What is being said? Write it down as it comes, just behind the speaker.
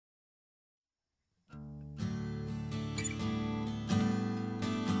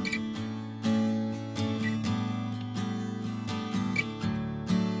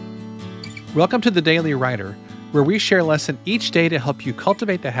Welcome to The Daily Writer, where we share a lesson each day to help you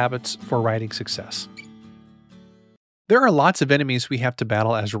cultivate the habits for writing success. There are lots of enemies we have to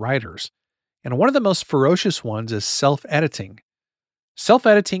battle as writers, and one of the most ferocious ones is self-editing.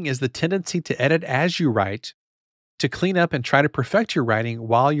 Self-editing is the tendency to edit as you write, to clean up and try to perfect your writing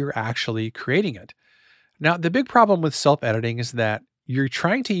while you're actually creating it. Now, the big problem with self-editing is that you're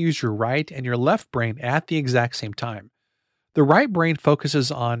trying to use your right and your left brain at the exact same time. The right brain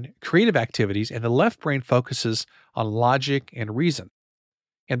focuses on creative activities and the left brain focuses on logic and reason.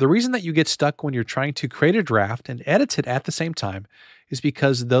 And the reason that you get stuck when you're trying to create a draft and edit it at the same time is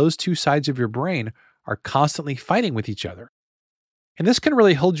because those two sides of your brain are constantly fighting with each other. And this can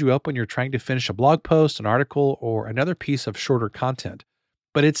really hold you up when you're trying to finish a blog post, an article, or another piece of shorter content.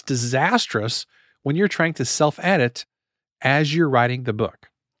 But it's disastrous when you're trying to self-edit as you're writing the book.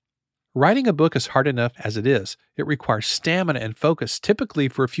 Writing a book is hard enough as it is. It requires stamina and focus, typically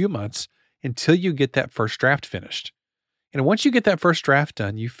for a few months, until you get that first draft finished. And once you get that first draft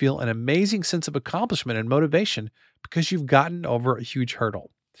done, you feel an amazing sense of accomplishment and motivation because you've gotten over a huge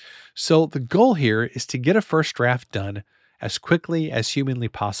hurdle. So the goal here is to get a first draft done as quickly as humanly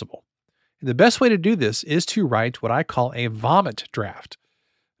possible. And the best way to do this is to write what I call a vomit draft.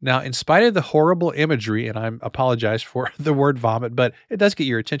 Now, in spite of the horrible imagery, and I apologize for the word vomit, but it does get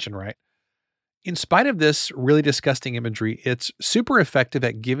your attention, right? In spite of this really disgusting imagery, it's super effective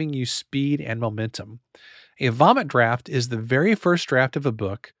at giving you speed and momentum. A vomit draft is the very first draft of a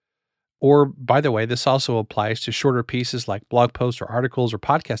book, or by the way, this also applies to shorter pieces like blog posts or articles or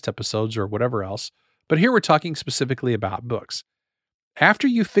podcast episodes or whatever else. But here we're talking specifically about books. After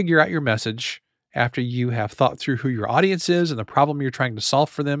you figure out your message, after you have thought through who your audience is and the problem you're trying to solve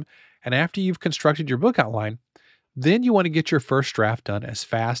for them, and after you've constructed your book outline, then you want to get your first draft done as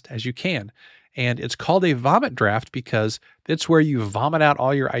fast as you can. And it's called a vomit draft because that's where you vomit out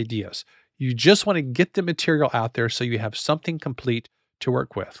all your ideas. You just want to get the material out there so you have something complete to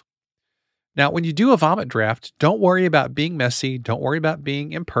work with. Now, when you do a vomit draft, don't worry about being messy. Don't worry about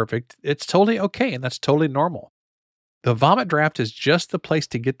being imperfect. It's totally okay, and that's totally normal. The vomit draft is just the place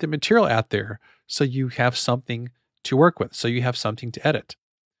to get the material out there so you have something to work with, so you have something to edit.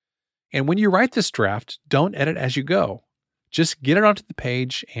 And when you write this draft, don't edit as you go. Just get it onto the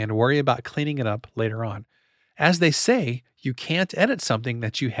page and worry about cleaning it up later on. As they say, you can't edit something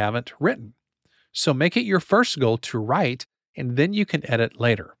that you haven't written. So make it your first goal to write, and then you can edit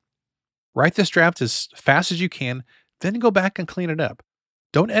later. Write this draft as fast as you can, then go back and clean it up.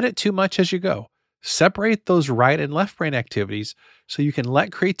 Don't edit too much as you go. Separate those right and left brain activities so you can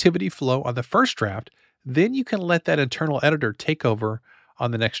let creativity flow on the first draft, then you can let that internal editor take over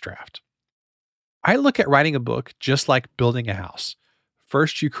on the next draft. I look at writing a book just like building a house.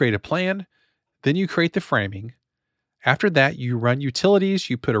 First, you create a plan, then you create the framing. After that, you run utilities,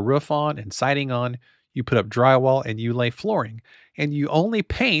 you put a roof on and siding on, you put up drywall, and you lay flooring. And you only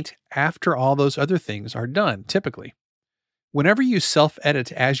paint after all those other things are done, typically. Whenever you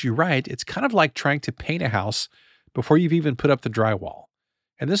self-edit as you write, it's kind of like trying to paint a house before you've even put up the drywall.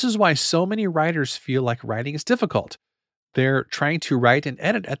 And this is why so many writers feel like writing is difficult. They're trying to write and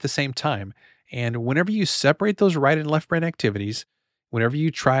edit at the same time. And whenever you separate those right and left brain activities, whenever you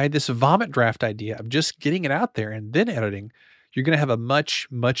try this vomit draft idea of just getting it out there and then editing, you're going to have a much,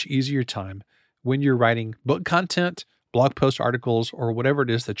 much easier time when you're writing book content, blog post articles, or whatever it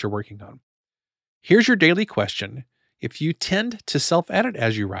is that you're working on. Here's your daily question. If you tend to self-edit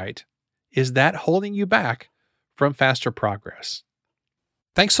as you write, is that holding you back from faster progress?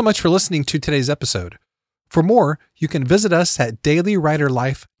 Thanks so much for listening to today's episode. For more, you can visit us at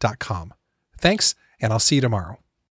dailywriterlife.com. Thanks, and I'll see you tomorrow.